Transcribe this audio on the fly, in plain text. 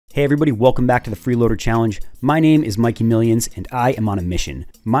Hey everybody, welcome back to the Freeloader Challenge. My name is Mikey Millions and I am on a mission.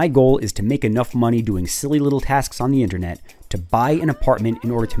 My goal is to make enough money doing silly little tasks on the internet to buy an apartment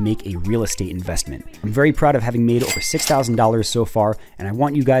in order to make a real estate investment. I'm very proud of having made over $6,000 so far, and I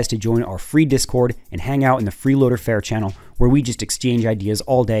want you guys to join our free Discord and hang out in the Freeloader Fair channel where we just exchange ideas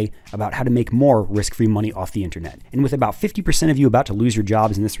all day about how to make more risk-free money off the internet. And with about 50% of you about to lose your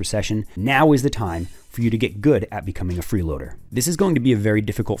jobs in this recession, now is the time for you to get good at becoming a freeloader. This is going to be a very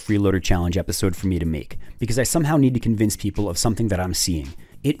difficult Freeloader Challenge episode for me to make because I somehow need to convince people of something that I'm seeing.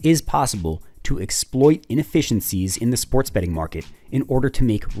 It is possible to exploit inefficiencies in the sports betting market in order to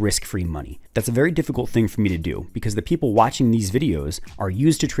make risk-free money. That's a very difficult thing for me to do because the people watching these videos are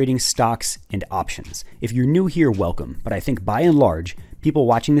used to trading stocks and options. If you're new here, welcome, but I think by and large, people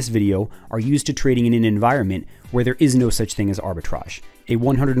watching this video are used to trading in an environment where there is no such thing as arbitrage. A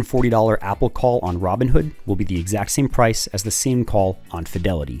 $140 Apple call on Robinhood will be the exact same price as the same call on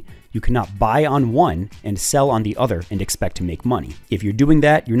Fidelity. You cannot buy on one and sell on the other and expect to make money. If you're doing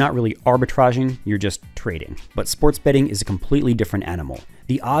that, you're not really arbitraging, you're just trading. But sports betting is a completely different animal.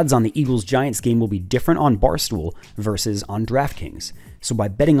 The odds on the Eagles-Giants game will be different on Barstool versus on DraftKings. So by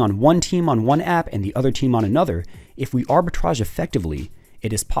betting on one team on one app and the other team on another, if we arbitrage effectively,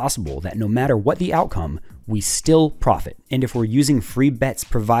 it is possible that no matter what the outcome, we still profit. And if we're using free bets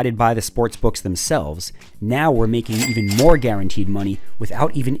provided by the sportsbooks themselves, now we're making even more guaranteed money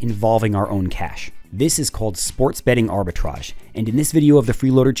without even involving our own cash. This is called sports betting arbitrage. And in this video of the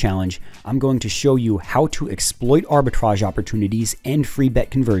Freeloader Challenge, I'm going to show you how to exploit arbitrage opportunities and free bet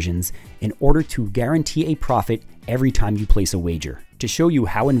conversions in order to guarantee a profit every time you place a wager. To show you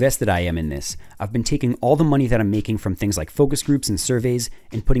how invested I am in this, I've been taking all the money that I'm making from things like focus groups and surveys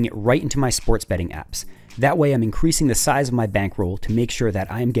and putting it right into my sports betting apps. That way I'm increasing the size of my bankroll to make sure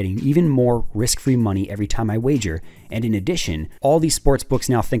that I am getting even more risk-free money every time I wager. And in addition, all these sports books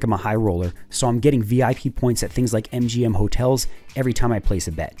now think I'm a high roller, so I'm getting VIP points at things like MGM hotels every time I place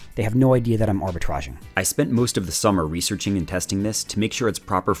a bet. They have no idea that I'm arbitraging. I spent most of the summer researching and testing this to make sure it's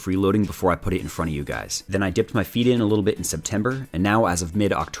proper freeloading before I put it in front of you guys. Then I dipped my feet in a little bit in September, and now as of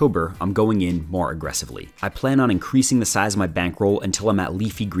mid-October, I'm going in more aggressively. I plan on increasing the size of my bankroll until I'm at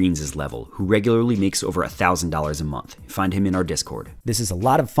Leafy Greens' level, who regularly makes over $1,000 a month. Find him in our Discord. This is a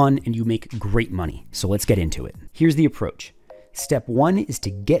lot of fun and you make great money, so let's get into it. Here's the approach. Step 1 is to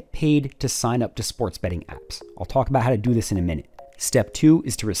get paid to sign up to sports betting apps. I'll talk about how to do this in a minute. Step 2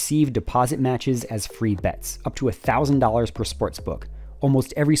 is to receive deposit matches as free bets, up to $1,000 per sportsbook.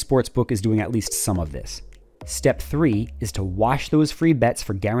 Almost every sportsbook is doing at least some of this. Step 3 is to wash those free bets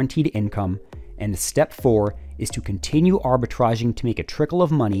for guaranteed income, and step 4 is to continue arbitraging to make a trickle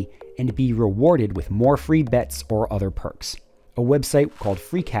of money and be rewarded with more free bets or other perks. A website called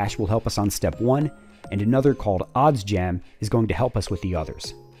Free Cash will help us on step 1, and another called OddsJam is going to help us with the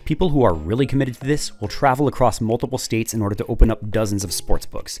others. People who are really committed to this will travel across multiple states in order to open up dozens of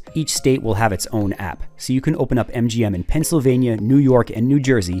sportsbooks. Each state will have its own app, so you can open up MGM in Pennsylvania, New York, and New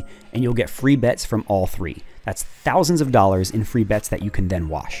Jersey, and you'll get free bets from all three. That's thousands of dollars in free bets that you can then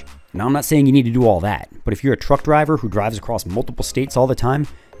wash. Now, I'm not saying you need to do all that, but if you're a truck driver who drives across multiple states all the time,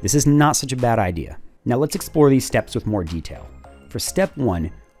 this is not such a bad idea. Now let's explore these steps with more detail. For step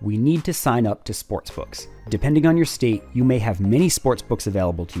 1, we need to sign up to sportsbooks. Depending on your state, you may have many sportsbooks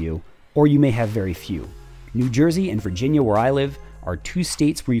available to you, or you may have very few. New Jersey and Virginia, where I live, are two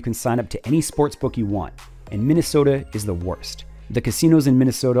states where you can sign up to any sportsbook you want, and Minnesota is the worst. The casinos in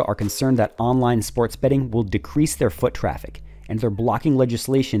Minnesota are concerned that online sports betting will decrease their foot traffic, and they're blocking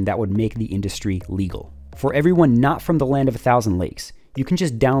legislation that would make the industry legal. For everyone not from the land of 1,000 lakes, you can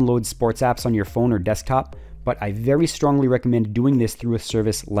just download sports apps on your phone or desktop, but I very strongly recommend doing this through a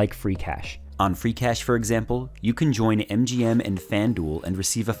service like Free Cash. On Free Cash, for example, you can join MGM and FanDuel and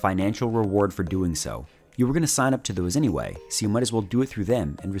receive a financial reward for doing so. You were going to sign up to those anyway, so you might as well do it through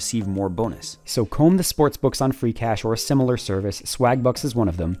them and receive more bonus. So comb the sportsbooks on Free Cash or a similar service, Swagbucks is one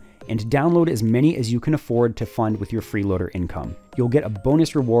of them, and download as many as you can afford to fund with your freeloader income. You'll get a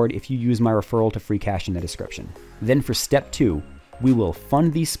bonus reward if you use my referral to Free Cash in the description. Then for step 2, we will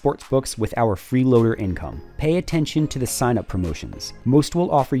fund these sportsbooks with our freeloader income. Pay attention to the sign-up promotions. Most will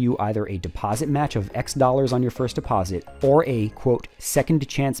offer you either a deposit match of X dollars on your first deposit or a, quote, second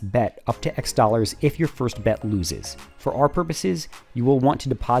chance bet up to X dollars if your first bet loses. For our purposes, you will want to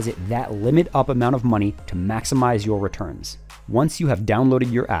deposit that limit up amount of money to maximize your returns. Once you have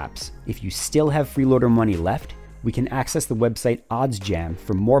downloaded your apps, if you still have freeloader money left, we can access the website OddsJam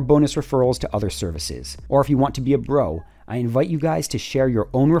for more bonus referrals to other services. Or if you want to be a bro, I invite you guys to share your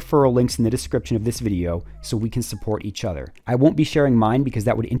own referral links in the description of this video so we can support each other. I won't be sharing mine because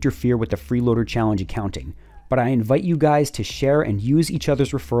that would interfere with the Freeloader Challenge accounting, but I invite you guys to share and use each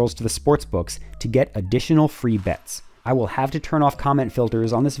other's referrals to the sportsbooks to get additional free bets. I will have to turn off comment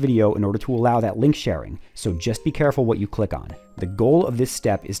filters on this video in order to allow that link sharing, so just be careful what you click on. The goal of this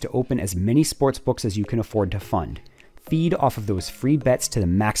step is to open as many sportsbooks as you can afford to fund. Feed off of those free bets to the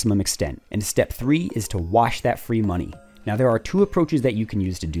maximum extent. And step 3 is to wash that free money. Now there are 2 approaches that you can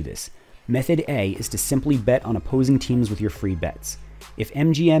use to do this. Method A is to simply bet on opposing teams with your free bets. If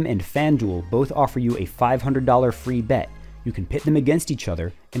MGM and FanDuel both offer you a $500 free bet, you can pit them against each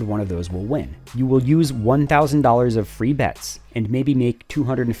other and one of those will win. You will use $1,000 of free bets and maybe make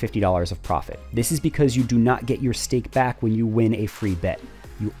 $250 of profit. This is because you do not get your stake back when you win a free bet.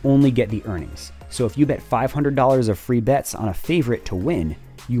 You only get the earnings. So if you bet $500 of free bets on a favorite to win,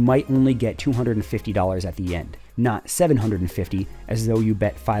 you might only get $250 at the end, not $750 as though you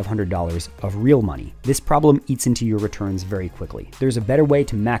bet $500 of real money. This problem eats into your returns very quickly. There's a better way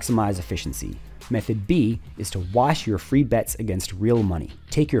to maximize efficiency. Method B is to wash your free bets against real money.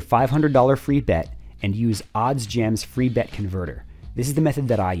 Take your $500 free bet and use OddsJam's free bet converter. This is the method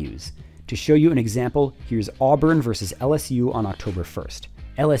that I use. To show you an example, here's Auburn versus LSU on October 1st.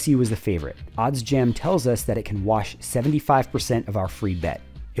 LSU is the favorite. OddsJam tells us that it can wash 75% of our free bet.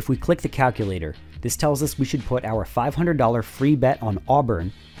 If we click the calculator, this tells us we should put our $500 free bet on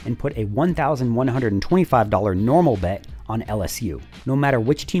Auburn and put a $1,125 normal bet on LSU. No matter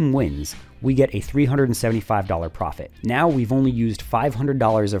which team wins, we get a $375 profit. Now we've only used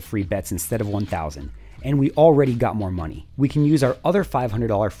 $500 of free bets instead of $1,000, and we already got more money. We can use our other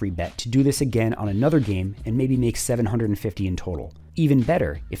 $500 free bet to do this again on another game and maybe make $750 in total. Even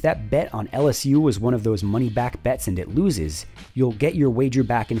better, if that bet on LSU was one of those money back bets and it loses, you'll get your wager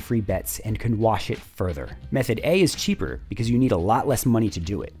back in free bets and can wash it further. Method A is cheaper because you need a lot less money to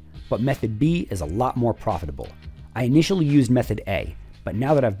do it, but method B is a lot more profitable. I initially used method A, but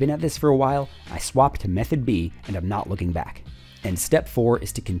now that I've been at this for a while, I swapped to method B and I'm not looking back. And step 4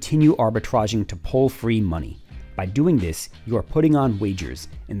 is to continue arbitraging to pull free money. By doing this, you are putting on wagers,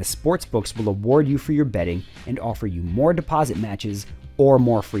 and the sportsbooks will award you for your betting and offer you more deposit matches or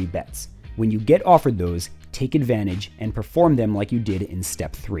more free bets. When you get offered those, take advantage and perform them like you did in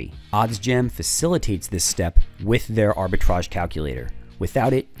step 3. OddsJam facilitates this step with their arbitrage calculator.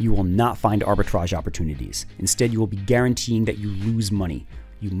 Without it, you will not find arbitrage opportunities. Instead, you will be guaranteeing that you lose money.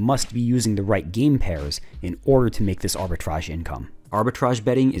 You must be using the right game pairs in order to make this arbitrage income. Arbitrage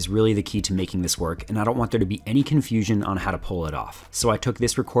betting is really the key to making this work, and I don't want there to be any confusion on how to pull it off. So I took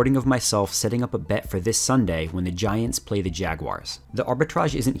this recording of myself setting up a bet for this Sunday when the Giants play the Jaguars. The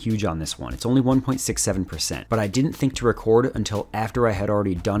arbitrage isn't huge on this one, it's only 1.67%, but I didn't think to record until after I had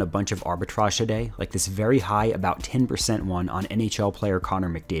already done a bunch of arbitrage today, like this very high, about 10% one on NHL player Connor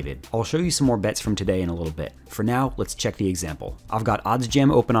McDavid. I'll show you some more bets from today in a little bit. For now, let's check the example. I've got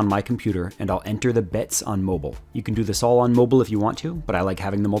OddsJam open on my computer, and I'll enter the bets on mobile. You can do this all on mobile if you want to, but I like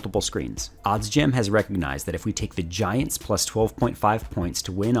having the multiple screens. OddsJam has recognized that if we take the Giants plus 12.5 points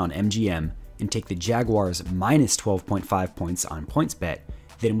to win on MGM and take the Jaguars minus 12.5 points on PointsBet,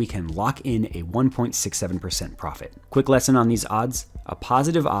 then we can lock in a 1.67% profit. Quick lesson on these odds. A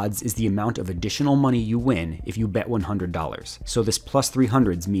positive odds is the amount of additional money you win if you bet $100. So this plus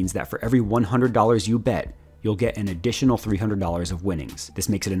 300s means that for every $100 you bet, you'll get an additional $300 of winnings. This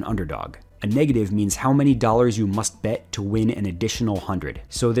makes it an underdog. A negative means how many dollars you must bet to win an additional 100.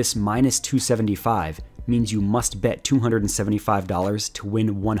 So this minus 275 means you must bet $275 to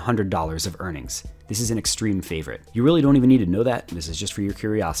win $100 of earnings. This is an extreme favorite. You really don't even need to know that. This is just for your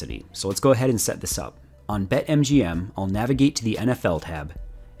curiosity. So let's go ahead and set this up. On BetMGM, I'll navigate to the NFL tab,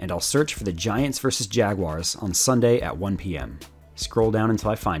 and I'll search for the Giants versus Jaguars on Sunday at 1 p.m. Scroll down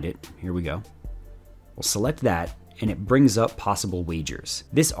until I find it. Here we go. We'll select that, and it brings up possible wagers.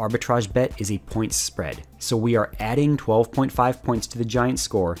 This arbitrage bet is a points spread, so we are adding 12.5 points to the Giants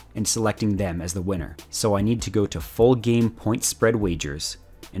score and selecting them as the winner. So I need to go to full game point spread wagers,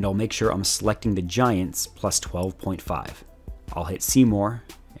 and I'll make sure I'm selecting the Giants plus 12.5. I'll hit see more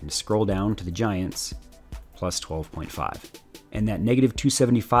and scroll down to the Giants plus 12.5. And that negative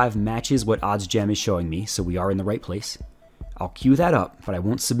 275 matches what OddsJam is showing me, so we are in the right place. I'll queue that up, but I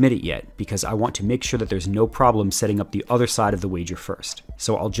won't submit it yet because I want to make sure that there's no problem setting up the other side of the wager first.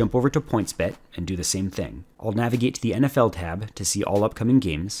 So I'll jump over to PointsBet and do the same thing. I'll navigate to the NFL tab to see all upcoming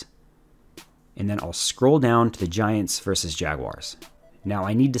games, and then I'll scroll down to the Giants versus Jaguars. Now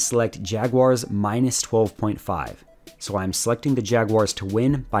I need to select Jaguars minus 12.5, so I'm selecting the Jaguars to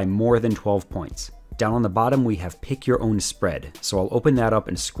win by more than 12 points. Down on the bottom we have pick your own spread, so I'll open that up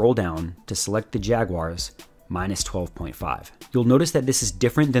and scroll down to select the Jaguars minus 12.5. You'll notice that this is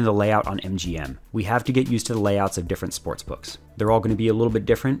different than the layout on MGM. We have to get used to the layouts of different sportsbooks. They're all going to be a little bit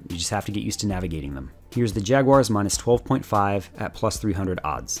different, you just have to get used to navigating them. Here's the Jaguars minus 12.5 at plus 300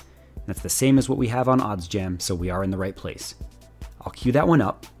 odds. That's the same as what we have on OddsJam, so we are in the right place. I'll queue that one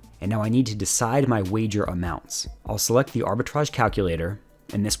up, and now I need to decide my wager amounts. I'll select the arbitrage calculator,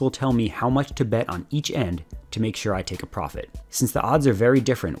 and this will tell me how much to bet on each end to make sure I take a profit. Since the odds are very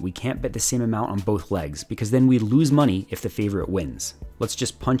different, we can't bet the same amount on both legs, because then we lose money if the favorite wins. Let's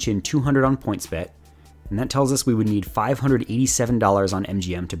just punch in 200 on PointsBet, and that tells us we would need $587 on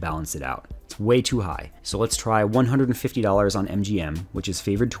MGM to balance it out. It's way too high. So let's try $150 on MGM, which is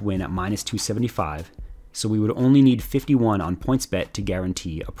favored to win at minus 275. So we would only need 51 on PointsBet to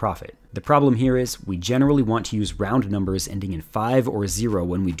guarantee a profit. The problem here is we generally want to use round numbers ending in 5 or 0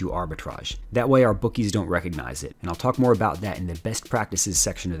 when we do arbitrage. That way our bookies don't recognize it, and I'll talk more about that in the best practices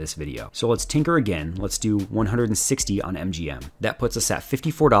section of this video. So let's tinker again. Let's do 160 on MGM. That puts us at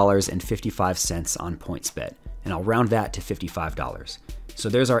 $54.55 on PointsBet, and I'll round that to $55. So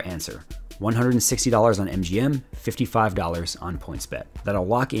there's our answer. $160 on MGM, $55 on PointsBet. That'll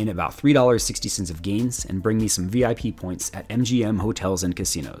lock in about $3.60 of gains and bring me some VIP points at MGM hotels and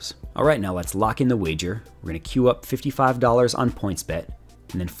casinos. All right, now let's lock in the wager. We're gonna queue up $55 on PointsBet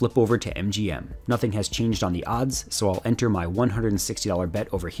and then flip over to MGM. Nothing has changed on the odds, so I'll enter my $160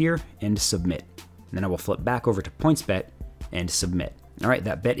 bet over here and submit. And then I will flip back over to PointsBet and submit. All right,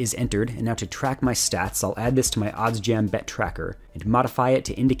 that bet is entered, and now to track my stats, I'll add this to my OddsJam bet tracker and modify it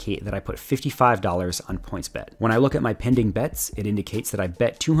to indicate that I put $55 on PointsBet. When I look at my pending bets, it indicates that I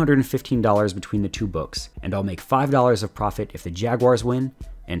bet $215 between the two books, and I'll make $5 of profit if the Jaguars win,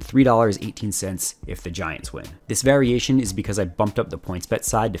 and $3.18 if the Giants win. This variation is because I bumped up the PointsBet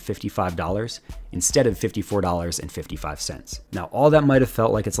side to $55 instead of $54.55. Now, all that might have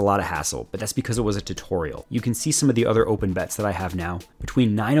felt like it's a lot of hassle, but that's because it was a tutorial. You can see some of the other open bets that I have now.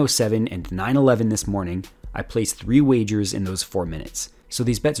 Between 9:07 and 9:11 this morning, I placed 3 wagers in those 4 minutes. So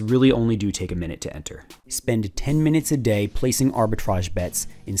these bets really only do take a minute to enter. Spend 10 minutes a day placing arbitrage bets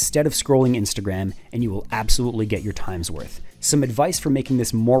instead of scrolling Instagram, and you will absolutely get your time's worth. Some advice for making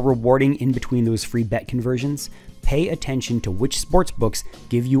this more rewarding in between those free bet conversions: pay attention to which sportsbooks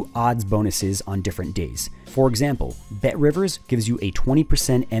give you odds bonuses on different days. For example, BetRivers gives you a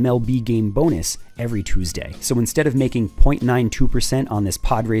 20% MLB game bonus every Tuesday. So instead of making 0.92% on this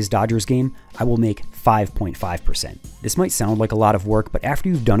Padres-Dodgers game, I will make 5.5%. This might sound like a lot of work, but after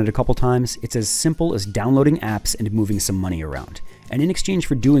you've done it a couple times, it's as simple as downloading apps and moving some money around. And in exchange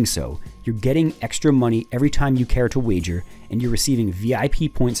for doing so, you're getting extra money every time you care to wager, and you're receiving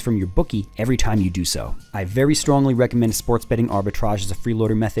VIP points from your bookie every time you do so. I very strongly recommend sports betting arbitrage as a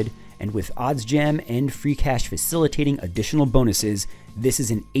freeloader method, and with OddsJam and free cash facilitating additional bonuses, this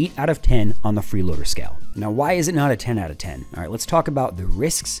is an 8 out of 10 on the freeloader scale. Now, why is it not a 10 out of 10? All right, let's talk about the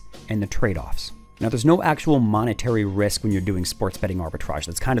risks and the trade-offs. Now, there's no actual monetary risk when you're doing sports betting arbitrage.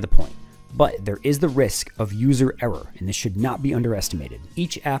 That's kind of the point. But there is the risk of user error, and this should not be underestimated.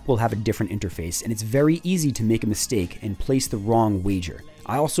 Each app will have a different interface, and it's very easy to make a mistake and place the wrong wager.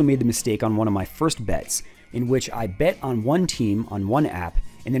 I also made the mistake on one of my first bets, in which I bet on one team on one app,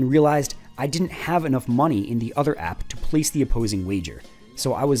 and then realized I didn't have enough money in the other app to place the opposing wager.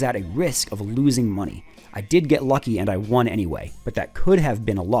 So I was at a risk of losing money. I did get lucky and I won anyway, but that could have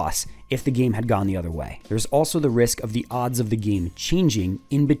been a loss if the game had gone the other way. There's also the risk of the odds of the game changing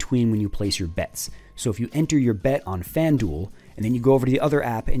in between when you place your bets. So if you enter your bet on FanDuel and then you go over to the other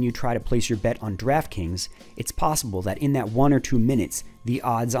app and you try to place your bet on DraftKings, it's possible that in that 1 or 2 minutes, the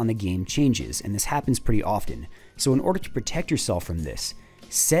odds on the game changes, and this happens pretty often. So in order to protect yourself from this,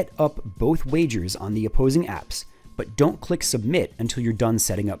 set up both wagers on the opposing apps, but don't click submit until you're done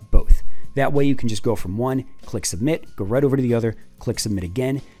setting up both. That way you can just go from one, click submit, go right over to the other, click submit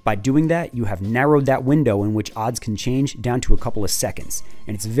again. By doing that, you have narrowed that window in which odds can change down to a couple of seconds,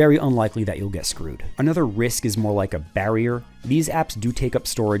 and it's very unlikely that you'll get screwed. Another risk is more like a barrier. These apps do take up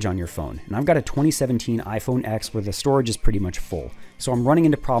storage on your phone, and I've got a 2017 iPhone X where the storage is pretty much full. So I'm running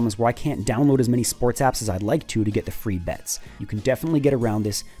into problems where I can't download as many sports apps as I'd like to get the free bets. You can definitely get around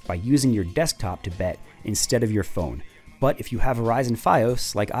this by using your desktop to bet instead of your phone. But if you have Verizon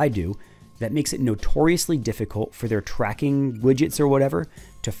Fios, like I do, that makes it notoriously difficult for their tracking widgets or whatever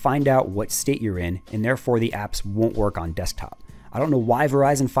to find out what state you're in, and therefore the apps won't work on desktop. I don't know why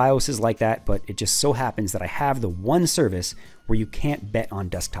Verizon Fios is like that, but it just so happens that I have the one service where you can't bet on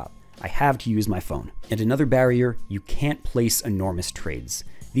desktop. I have to use my phone. And another barrier, you can't place enormous trades.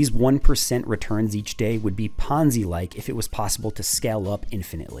 These 1% returns each day would be Ponzi-like if it was possible to scale up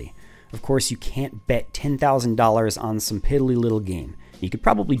infinitely. Of course, you can't bet $10,000 on some piddly little game. You could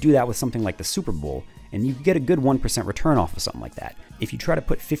probably do that with something like the Super Bowl, and you could get a good 1% return off of something like that. If you try to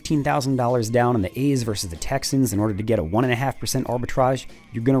put $15,000 down on the A's versus the Texans in order to get a 1.5% arbitrage,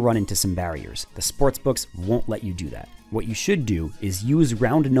 you're going to run into some barriers. The sportsbooks won't let you do that. What you should do is use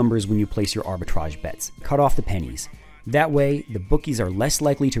round numbers when you place your arbitrage bets. Cut off the pennies. That way, the bookies are less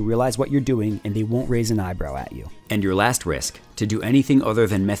likely to realize what you're doing and they won't raise an eyebrow at you. And your last risk, to do anything other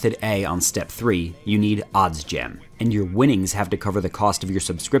than method A on step 3, you need OddsJam. And your winnings have to cover the cost of your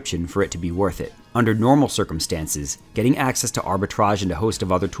subscription for it to be worth it. Under normal circumstances, getting access to Arbitrage and a host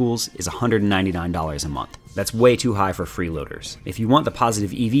of other tools is $199 a month. That's way too high for freeloaders. If you want the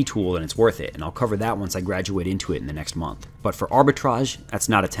positive EV tool, then it's worth it, and I'll cover that once I graduate into it in the next month. But for Arbitrage, that's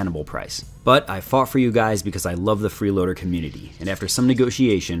not a tenable price. But I fought for you guys because I love the freeloader community, and after some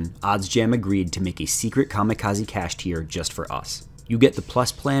negotiation, OddsJam agreed to make a secret kamikaze cash tier just for us. You get the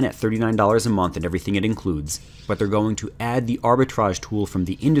Plus plan at $39 a month and everything it includes, but they're going to add the Arbitrage tool from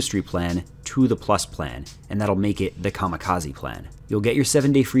the Industry plan to the Plus plan, and that'll make it the Kamikaze plan. You'll get your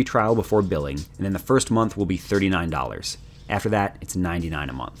 7-day free trial before billing, and then the first month will be $39. After that, it's $99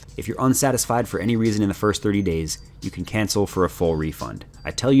 a month. If you're unsatisfied for any reason in the first 30 days, you can cancel for a full refund.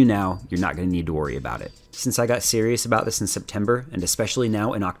 I tell you now, you're not going to need to worry about it. Since I got serious about this in September, and especially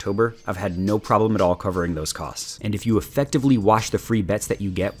now in October, I've had no problem at all covering those costs. And if you effectively wash the free bets that you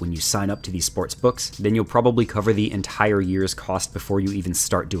get when you sign up to these sports books, then you'll probably cover the entire year's cost before you even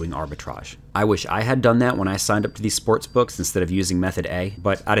start doing arbitrage. I wish I had done that when I signed up to these sports books instead of using method A,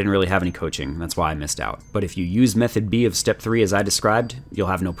 but I didn't really have any coaching, that's why I missed out. But if you use method B of step 3 as I described, you'll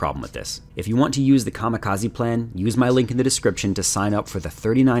have no problem with this. If you want to use the Kamikaze plan, use my link in the description to sign up for the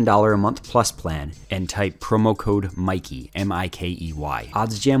 $39 a month Plus plan and type promo code Mikey, M-I-K-E-Y.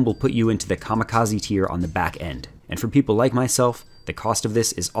 OddsJam will put you into the Kamikaze tier on the back end. And for people like myself, the cost of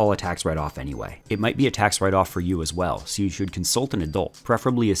this is all a tax write-off anyway. It might be a tax write-off for you as well, so you should consult an adult,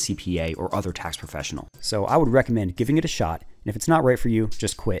 preferably a CPA or other tax professional. So I would recommend giving it a shot, and if it's not right for you,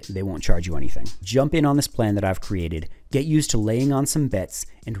 just quit. They won't charge you anything. Jump in on this plan that I've created, get used to laying on some bets,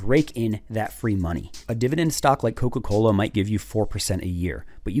 and rake in that free money. A dividend stock like Coca-Cola might give you 4% a year,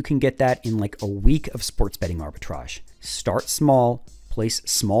 but you can get that in like a week of sports betting arbitrage. Start small, place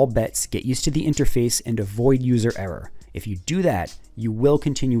small bets, get used to the interface, and avoid user error. If you do that, you will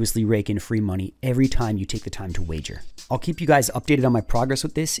continuously rake in free money every time you take the time to wager. I'll keep you guys updated on my progress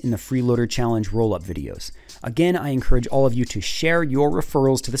with this in the Freeloader Challenge roll-up videos. Again, I encourage all of you to share your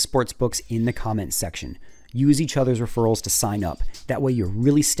referrals to the sportsbooks in the comments section. Use each other's referrals to sign up. That way you're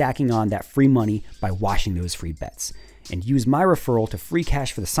really stacking on that free money by washing those free bets. And use my referral to free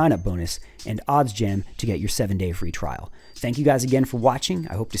cash for the sign-up bonus and OddsJam to get your 7-day free trial. Thank you guys again for watching.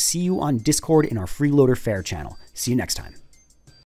 I hope to see you on Discord in our Freeloader Fair channel. See you next time.